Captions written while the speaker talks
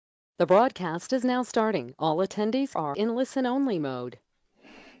The broadcast is now starting. All attendees are in listen-only mode.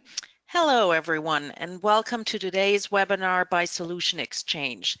 Hello, everyone, and welcome to today's webinar by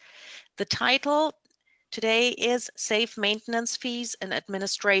SolutionXchg. The title today is Save Maintenance Fees and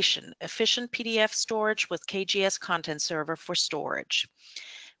Administration, Efficient PDF Storage with KGS ContentServer4Storage.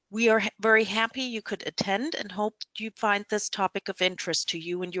 We are very happy you could attend and hope you find this topic of interest to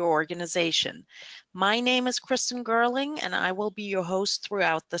you and your organization. My name is Kristen Gerling, and I will be your host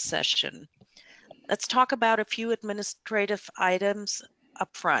throughout the session. Let's talk about a few administrative items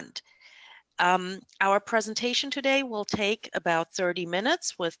up front. Our presentation today will take about 30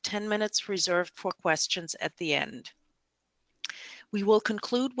 minutes with 10 minutes reserved for questions at the end. We will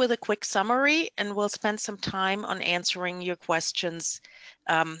conclude with a quick summary and we'll spend some time on answering your questions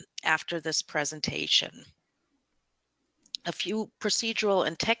after this presentation. A few procedural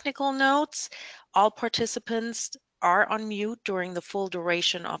and technical notes. All participants are on mute during the full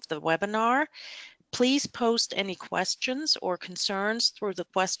duration of the webinar. Please post any questions or concerns through the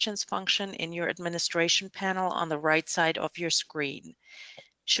questions function in your administration panel on the right side of your screen.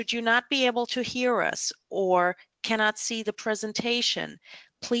 Should you not be able to hear us or cannot see the presentation,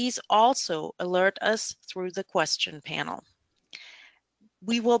 please also alert us through the question panel.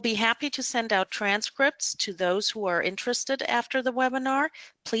 We will be happy to send out transcripts to those who are interested after the webinar.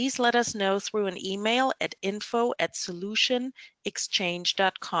 Please let us know through an email at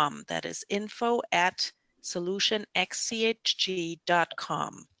info@solutionxchg.com. That is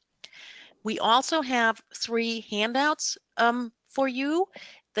info@solutionxchg.com. We also have 3 handouts for you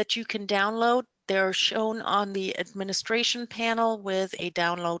that you can download. They're shown on the administration panel with a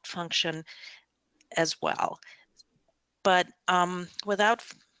download function as well. But without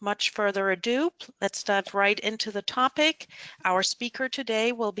much further ado, let's dive right into the topic. Our speaker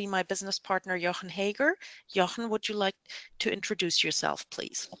today will be my business partner, Jochen Hager. Jochen, would you like to introduce yourself,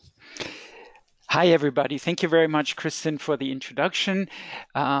 please? Hi, everybody. Thank you very much, Kristen, for the introduction.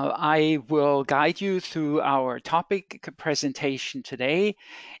 I will guide you through our topic presentation today.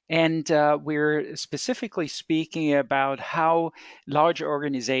 And we're specifically speaking about how large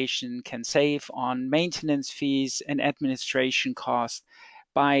organizations can save on maintenance fees and administration costs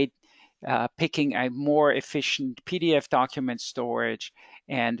by picking a more efficient PDF document storage.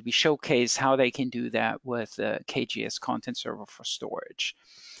 And we showcase how they can do that with KGS ContentServer4Storage.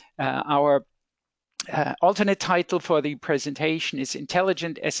 Our alternate title for the presentation is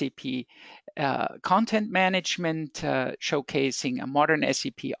Intelligent SAP Content Management, showcasing a modern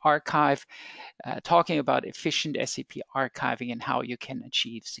SAP archive, talking about efficient SAP archiving and how you can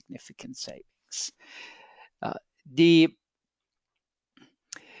achieve significant savings. The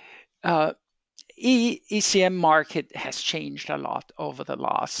ECM market has changed a lot over the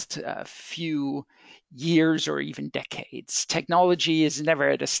last few years or even decades. Technology is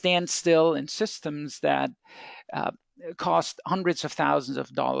never at a standstill, and systems that cost hundreds of thousands of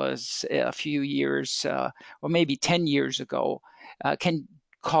dollars a few years or maybe 10 years ago can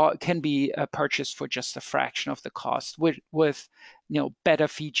be purchased for just a fraction of the cost with better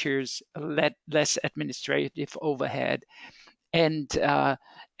features, less administrative overhead, and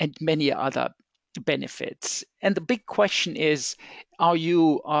many other benefits. And the big question is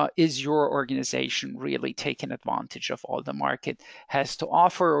your organization really taking advantage of all the market has to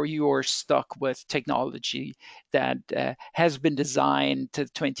offer, or you are stuck with technology that has been designed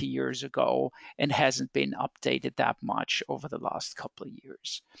 20 years ago and hasn't been updated that much over the last couple of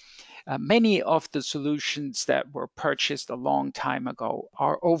years? Many of the solutions that were purchased a long time ago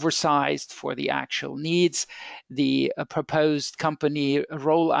are oversized for the actual needs. The proposed company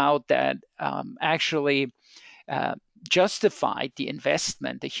rollout that actually justified the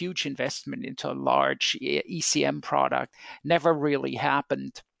investment, the huge investment into a large ECM product, never really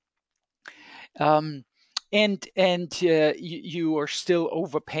happened. You are still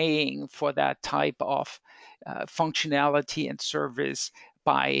overpaying for that type of functionality and service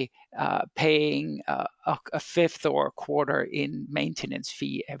by paying a fifth or a quarter in maintenance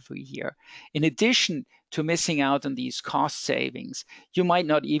fee every year. In addition to missing out on these cost savings, you might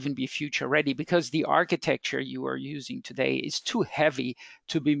not even be future ready because the architecture you are using today is too heavy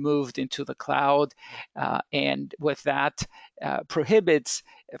to be moved into the cloud, and with that prohibits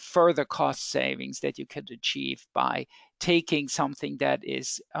further cost savings that you could achieve by taking something that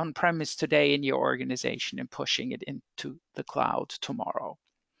is on-premise today in your organization and pushing it into the cloud tomorrow.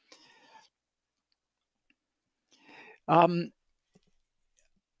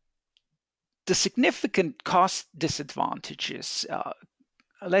 The significant cost disadvantages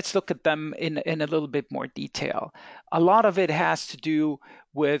let's look at them in a little bit more detail. A lot of it has to do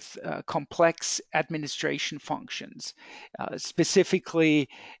with complex administration functions, specifically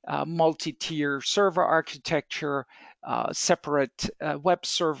multi-tier server architecture, separate web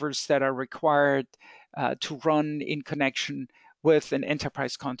servers that are required to run in connection with an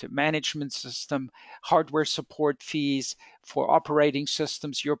enterprise content management system, hardware support fees for operating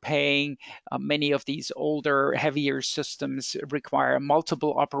systems you're paying. Many of these older, heavier systems require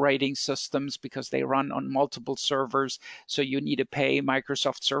multiple operating systems because they run on multiple servers. So you need to pay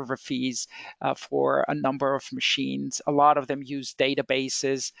Microsoft server fees for a number of machines. A lot of them use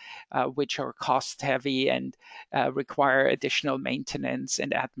databases, which are cost heavy and require additional maintenance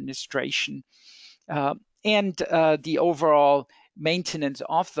and administration. And the overall maintenance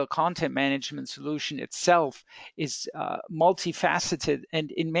of the content management solution itself is multifaceted and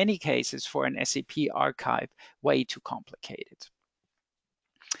in many cases for an SAP archive way too complicated.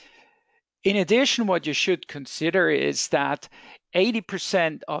 In addition, what you should consider is that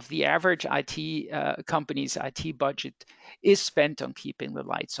 80% of the average IT company's IT budget is spent on keeping the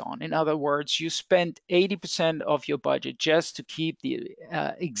lights on. In other words, you spend 80% of your budget just to keep the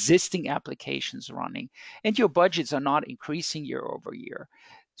existing applications running, and your budgets are not increasing year over year.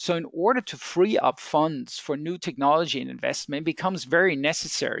 So in order to free up funds for new technology and investment, it becomes very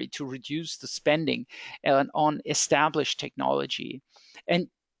necessary to reduce the spending on established technology. And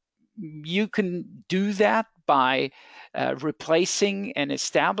you can do that by replacing an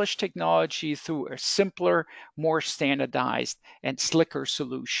established technology through a simpler, more standardized, and slicker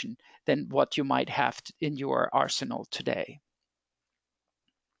solution than what you might have in your arsenal today.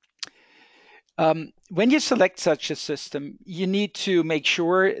 When you select such a system, you need to make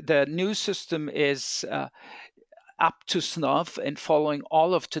sure the new system is up to snuff and following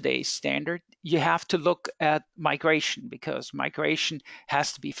all of today's standard. You have to look at migration because migration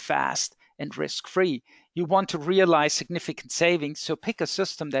has to be fast and risk-free. You want to realize significant savings, so pick a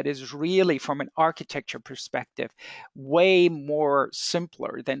system that is really, from an architecture perspective, way more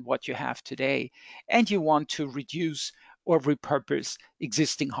simpler than what you have today. And you want to reduce or repurpose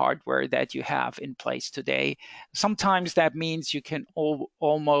existing hardware that you have in place today. Sometimes that means you can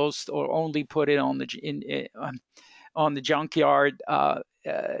almost or only put it on the junkyard.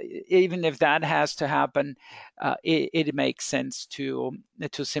 Even if that has to happen, it makes sense to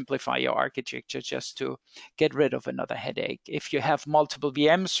simplify your architecture just to get rid of another headache. If you have multiple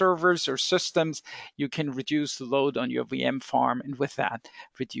VM servers or systems, you can reduce the load on your VM farm, and with that,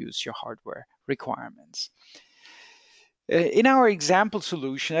 reduce your hardware requirements. In our example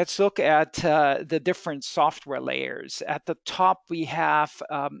solution, let's look at the different software layers. At the top, we have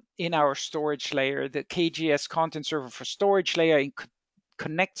in our storage layer, the KGS ContentServer4Storage layer. It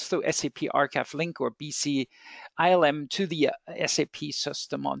connects to SAP Archive Link or BC ILM to the SAP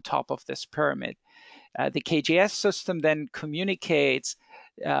system on top of this pyramid. The KGS system then communicates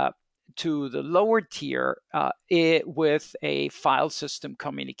to the lower tier with a file system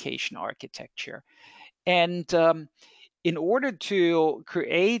communication architecture. And in order to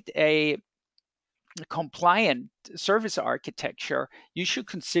create a compliant service architecture, you should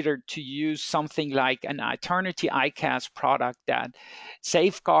consider to use something like an Eternity ICAS product that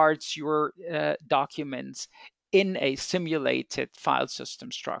safeguards your documents in a simulated file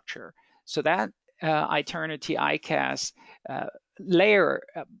system structure. So that Eternity ICAS layer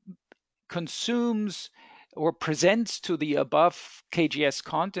consumes or presents to the above KGS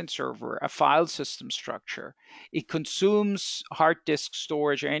content server a file system structure. It consumes hard disk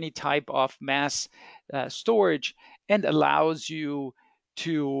storage or any type of mass storage and allows you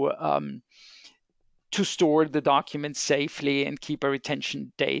to store the documents safely and keep a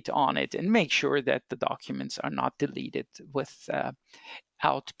retention date on it and make sure that the documents are not deleted without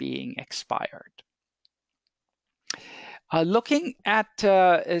being expired. Looking at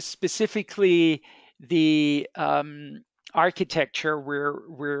specifically the architecture we're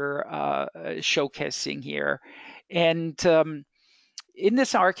showcasing here. And in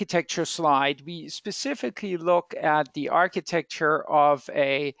this architecture slide, we specifically look at the architecture of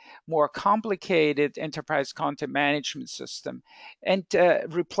a more complicated enterprise content management system and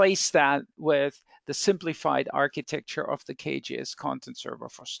replace that with the simplified architecture of the KGS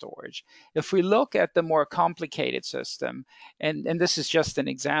ContentServer4Storage. If we look at the more complicated system, and this is just an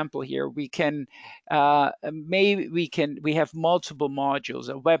example here, we can we have multiple modules: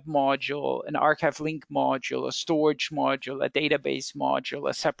 a web module, an archive link module, a storage module, a database module,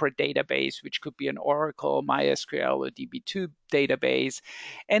 a separate database, which could be an Oracle, MySQL, or DB2 database.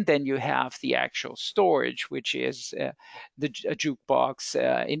 And then you have the actual storage, which is a jukebox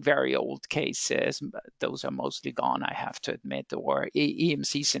in very old cases. Those are mostly gone, I have to admit, or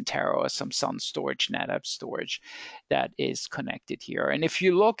EMC Centero or some Sun Storage, NetApp storage that is connected here. And if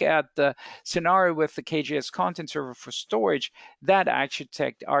you look at the scenario with the KGS Content Server for Storage, that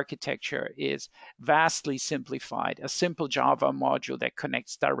architecture is vastly simplified. A simple Java module that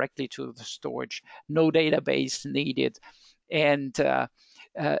connects directly to the storage, no database needed, and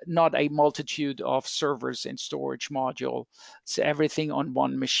not a multitude of servers and storage module. So everything on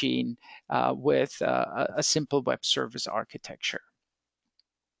one machine with a simple web service architecture.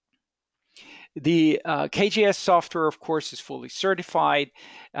 The KGS software, of course, is fully certified.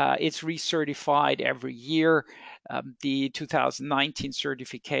 It's recertified every year. The 2019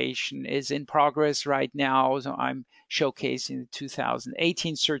 certification is in progress right now, so I'm showcasing the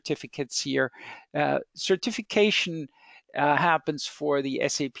 2018 certificates here. Certification happens for the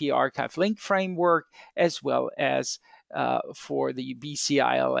SAP Archive Link Framework, as well as for the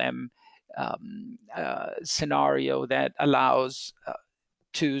BCILM scenario that allows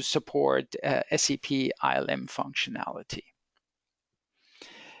to support SAP ILM functionality.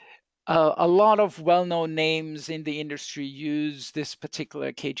 A lot of well-known names in the industry use this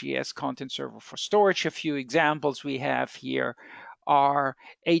particular KGS Content Server for Storage. A few examples we have here are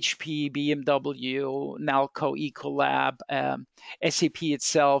HP, BMW, Nalco, Ecolab, SAP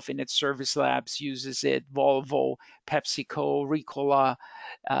itself in its service labs uses it, Volvo, PepsiCo, Ricola,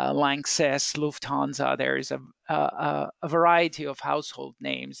 Lanxess, Lufthansa. There is a variety of household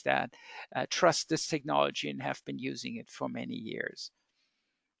names that trust this technology and have been using it for many years.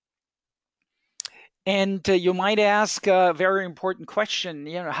 And you might ask a very important question,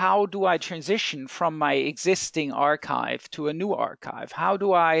 how do I transition from my existing archive to a new archive? How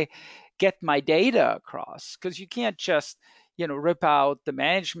do I get my data across? Because you can't just, rip out the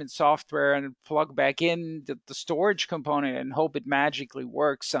management software and plug back in the storage component and hope it magically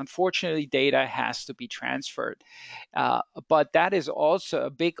works. Unfortunately, data has to be transferred. But that is also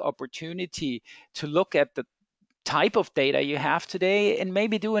a big opportunity to look at the type of data you have today and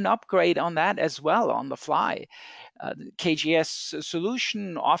maybe do an upgrade on that as well on the fly. The KGS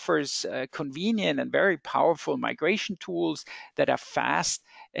solution offers convenient and very powerful migration tools that are fast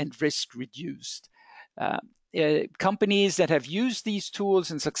and risk reduced. Companies that have used these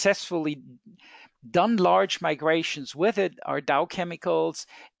tools and successfully done large migrations with it are Dow Chemicals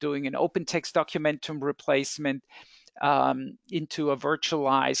doing an open text documentum replacement into a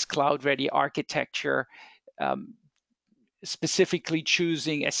virtualized cloud-ready architecture, specifically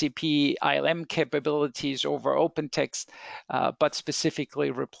choosing SAP ILM capabilities over OpenText, but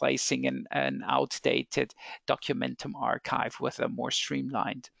specifically replacing an outdated documentum archive with a more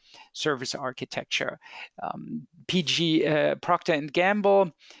streamlined service architecture. Procter &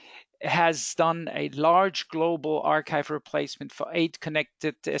 Gamble has done a large global archive replacement for 8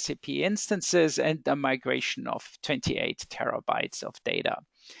 connected SAP instances and a migration of 28 terabytes of data.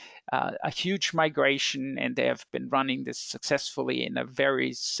 A huge migration, and they have been running this successfully in a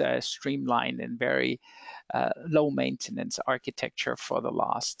very streamlined and very low maintenance architecture for the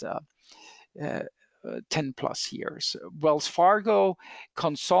last 10 plus years. Wells Fargo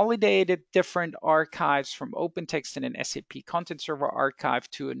consolidated different archives from OpenText in an SAP Content Server archive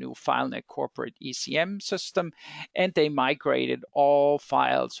to a new FileNet corporate ECM system, and they migrated all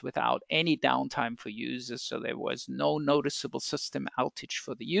files without any downtime for users, so there was no noticeable system outage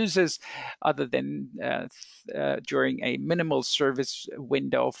for the users other than during a minimal service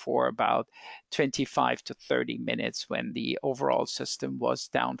window for about 25 to 30 minutes when the overall system was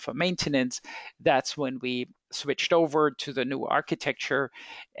down for maintenance. That's when we switched over to the new architecture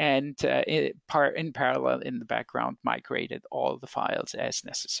and in parallel in the background migrated all the files as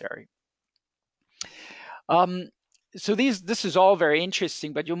necessary. So this is all very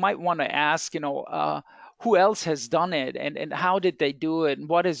interesting, but you might want to ask, who else has done it and how did they do it and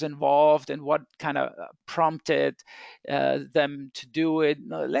what is involved and what kind of prompted them to do it.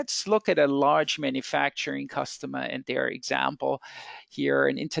 Let's look at a large manufacturing customer and their example here.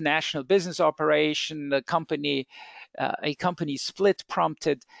 An international business operation, a company split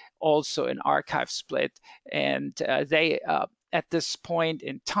prompted also an archive split, and they at this point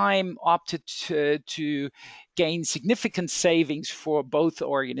in time opted to gain significant savings for both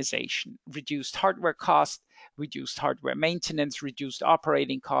organizations, reduced hardware cost, reduced hardware maintenance, reduced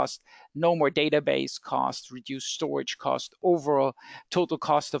operating cost, no more database cost, reduced storage cost, overall total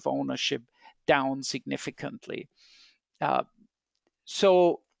cost of ownership down significantly.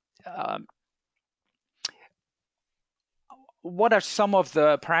 what are some of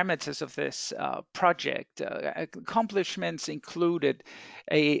the parameters of this project? Accomplishments included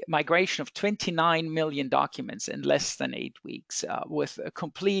a migration of 29 million documents in less than 8 weeks, with a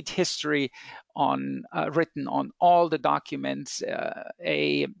complete history on written on all the documents,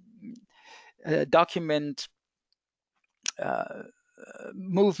 a document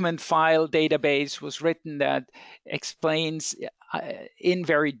movement file database was written that explains in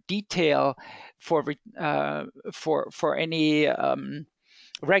very detail for any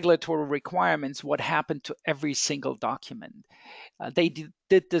regulatory requirements what happened to every single document. They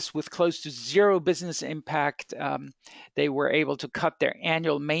did this with close to zero business impact. They were able to cut their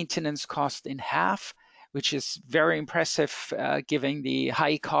annual maintenance cost in half, which is very impressive given the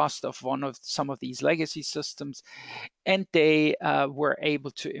high cost of some of these legacy systems. And they were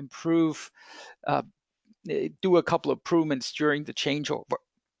able to improve, do a couple of improvements during the changeover.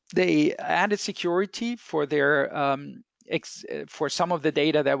 They added security for their for some of the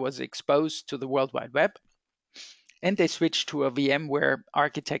data that was exposed to the World Wide Web. And they switched to a VMware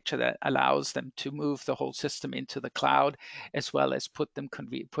architecture that allows them to move the whole system into the cloud, as well as put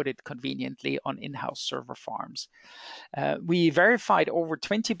it conveniently on in-house server farms. We verified over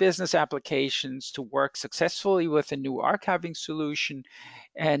 20 business applications to work successfully with a new archiving solution.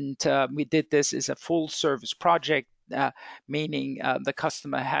 And we did this as a full service project, meaning the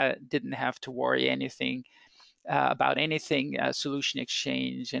customer didn't have to worry about anything.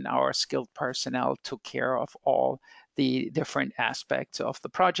 SolutionXchg and our skilled personnel took care of all the different aspects of the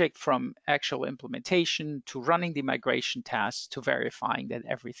project, from actual implementation to running the migration tasks to verifying that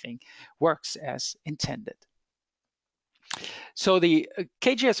everything works as intended. So the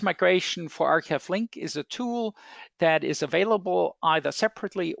KGS Migration for Archive Link is a tool that is available either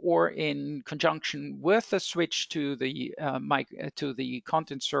separately or in conjunction with a switch to the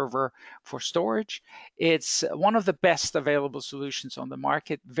content server for storage. It's one of the best available solutions on the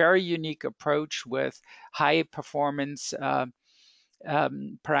market. Very unique approach with high performance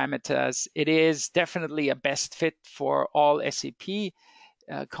parameters. It is definitely a best fit for all SAP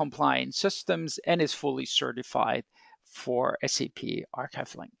compliant systems and is fully certified for SAP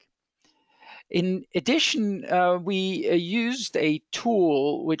Archive Link. In addition, we used a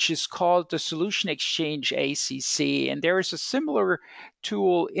tool which is called the SolutionXchg ACC, and there is a similar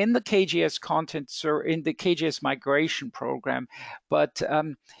tool in the KGS in the KGS migration program, but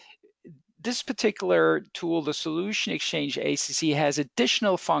this particular tool, the SolutionXchg ACC, has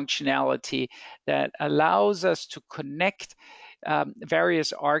additional functionality that allows us to connect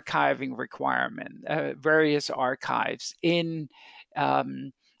various archiving various archives in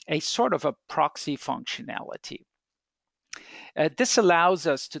a sort of a proxy functionality. This allows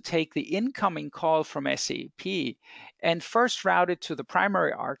us to take the incoming call from SAP and first route it to the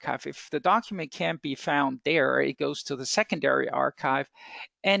primary archive. If the document can't be found there, it goes to the secondary archive.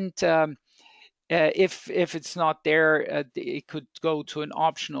 And if it's not there, it could go to an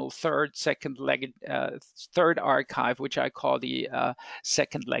optional third archive, which I call the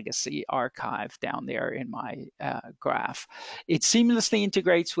second legacy archive down there in my graph. It seamlessly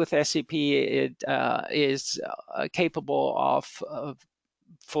integrates with SAP. It is capable of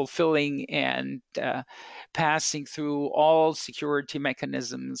fulfilling and passing through all security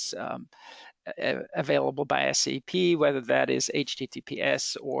mechanisms available by SAP, whether that is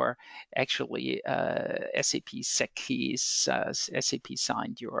HTTPS or actually SAP SEC keys, SAP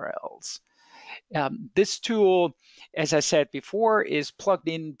signed URLs. This tool, as I said before, is plugged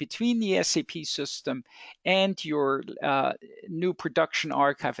in between the SAP system and your new production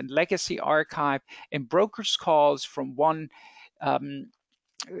archive and legacy archive, and brokers calls from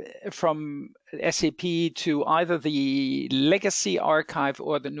from SAP to either the legacy archive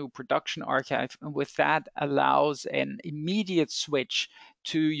or the new production archive. And with that allows an immediate switch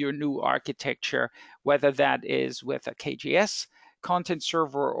to your new architecture, whether that is with a KGS content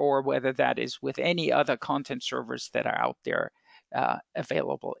server or whether that is with any other content servers that are out there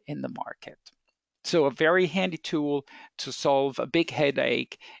available in the market. So a very handy tool to solve a big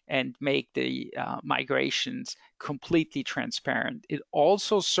headache and make the migrations completely transparent. It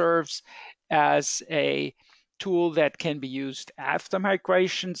also serves as a tool that can be used after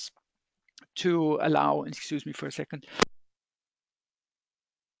migrations to allow, excuse me for a second,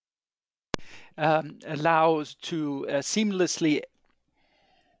 allows to seamlessly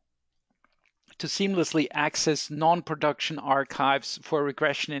access non-production archives for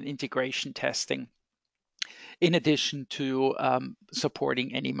regression and integration testing, in addition to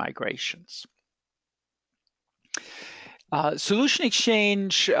supporting any migrations.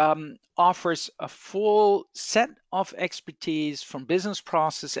 SolutionXchg offers a full set of expertise from business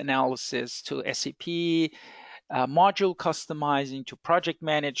process analysis to SAP module customizing to project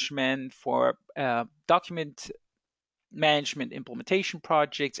management for document management implementation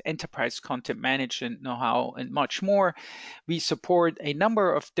projects, enterprise content management know-how, and much more. We support a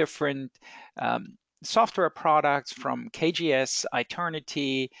number of different software products from KGS,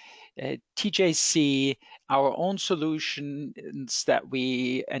 Eternity, TJC, our own solutions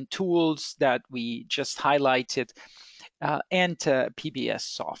and tools that we just highlighted, and PBS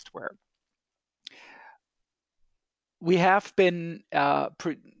software. We have been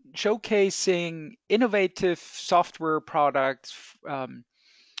showcasing innovative software products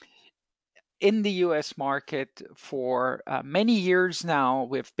in the US market for many years now.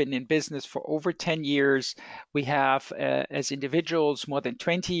 We've been in business for over 10 years. We have, as individuals, more than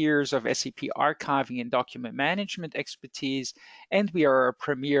 20 years of SAP archiving and document management expertise, and we are a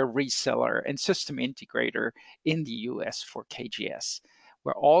premier reseller and system integrator in the US for KGS.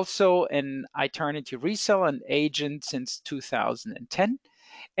 We're also an Eternity reseller and agent since 2010.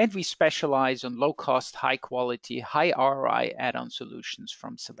 And we specialize on low-cost, high-quality, high ROI add-on solutions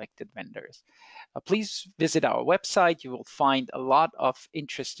from selected vendors. Please visit our website. You will find a lot of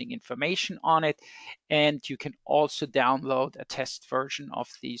interesting information on it. And you can also download a test version of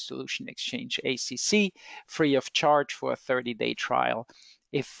the SolutionXchg ACC free of charge for a 30-day trial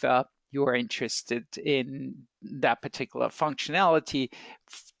if you are interested in that particular functionality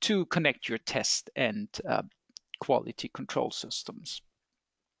to connect your test and quality control systems.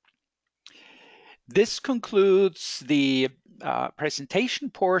 This concludes the presentation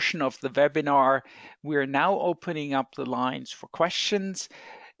portion of the webinar. We're now opening up the lines for questions.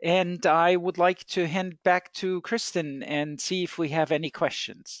 And I would like to hand back to Kristen and see if we have any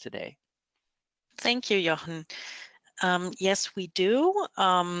questions today. Thank you, Jochen. Yes, we do.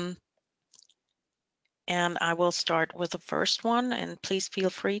 And I will start with the first one, and please feel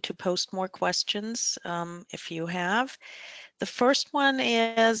free to post more questions if you have. The first one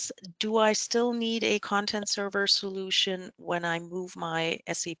is, do I still need a content server solution when I move my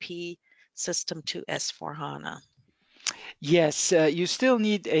SAP system to S4HANA? Yes, you still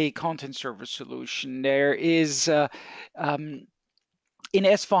need a content server solution. There is in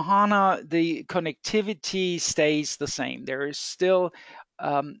S4HANA, the connectivity stays the same. There is still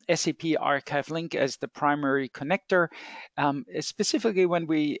SAP Archive Link as the primary connector. Specifically when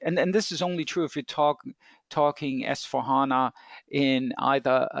we, and this is only true if you're talking S4HANA in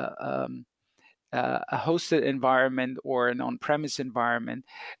either a hosted environment or an on-premise environment.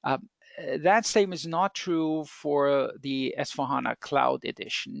 That statement is not true for the S4HANA Cloud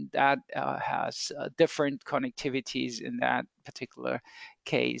Edition. That has different connectivities in that particular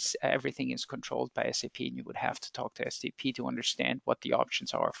case. Everything is controlled by SAP, and you would have to talk to SAP to understand what the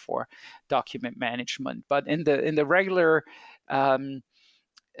options are for document management. But in the regular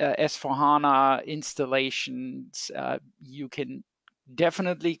S4HANA installations, you can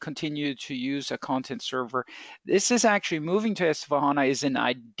definitely continue to use a content server. This is actually moving to S4HANA is an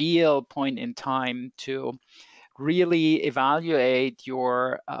ideal point in time to really evaluate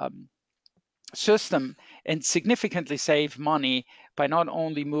your system and significantly save money by not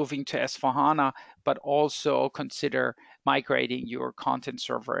only moving to S4HANA, but also consider migrating your content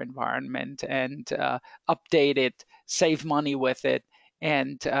server environment and update it, save money with it,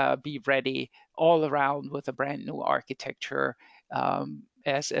 and be ready all around with a brand new architecture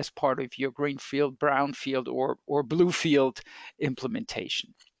as part of your greenfield, brownfield, or bluefield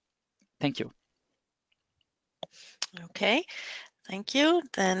implementation. Thank you. Okay, thank you.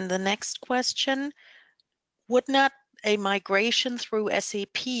 Then the next question, would not a migration through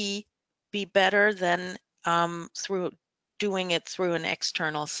SAP be better than through doing it through an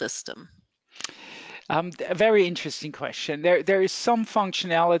external system? A very interesting question. There is some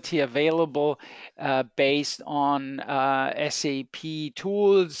functionality available based on SAP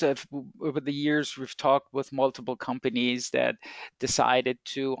tools. Over the years, we've talked with multiple companies that decided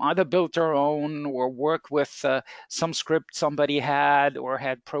to either build their own or work with some script somebody had or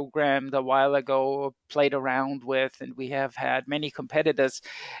had programmed a while ago, played around with. And we have had many competitors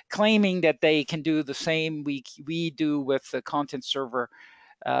claiming that they can do the same we do with the content server,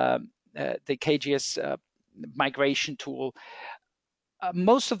 the KGS migration tool.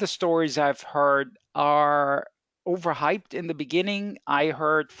 Most of the stories I've heard are overhyped in the beginning. I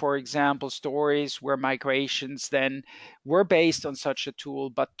heard, for example, stories where migrations then were based on such a tool,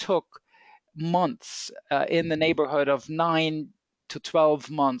 but took months, in the neighborhood of 9 to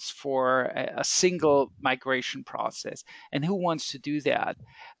 12 months for a single migration process. And who wants to do that?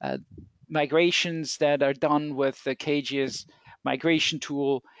 Migrations that are done with the KGS migration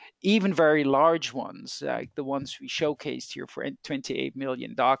tool even very large ones, like the ones we showcased here for 28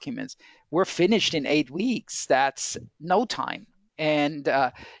 million documents, were finished in 8 weeks. That's no time. And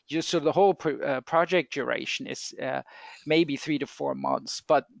just so the whole project duration is maybe 3 to 4 months,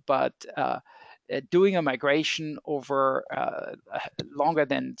 but doing a migration over longer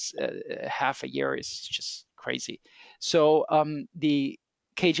than half a year is just crazy. So the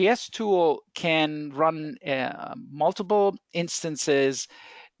KGS tool can run multiple instances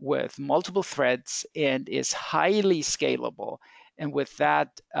with multiple threads and is highly scalable. And with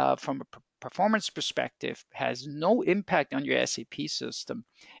that, from a performance perspective, has no impact on your SAP system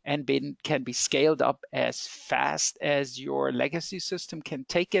and can be scaled up as fast as your legacy system can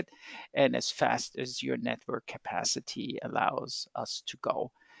take it and as fast as your network capacity allows us to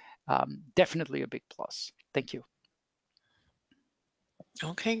go. Definitely a big plus. Thank you.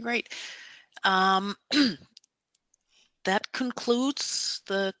 Okay, great. That concludes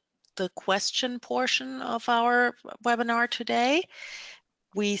the question portion of our webinar today.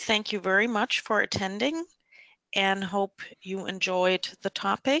 We thank you very much for attending and hope you enjoyed the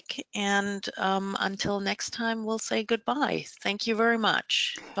topic. And until next time, we'll say goodbye. Thank you very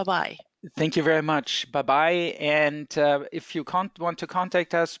much. Bye-bye. Thank you very much. Bye-bye. And if you want to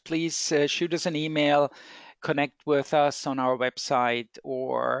contact us, please shoot us an email, connect with us on our website,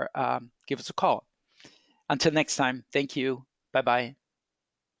 or give us a call. Until next time, thank you. Bye-bye.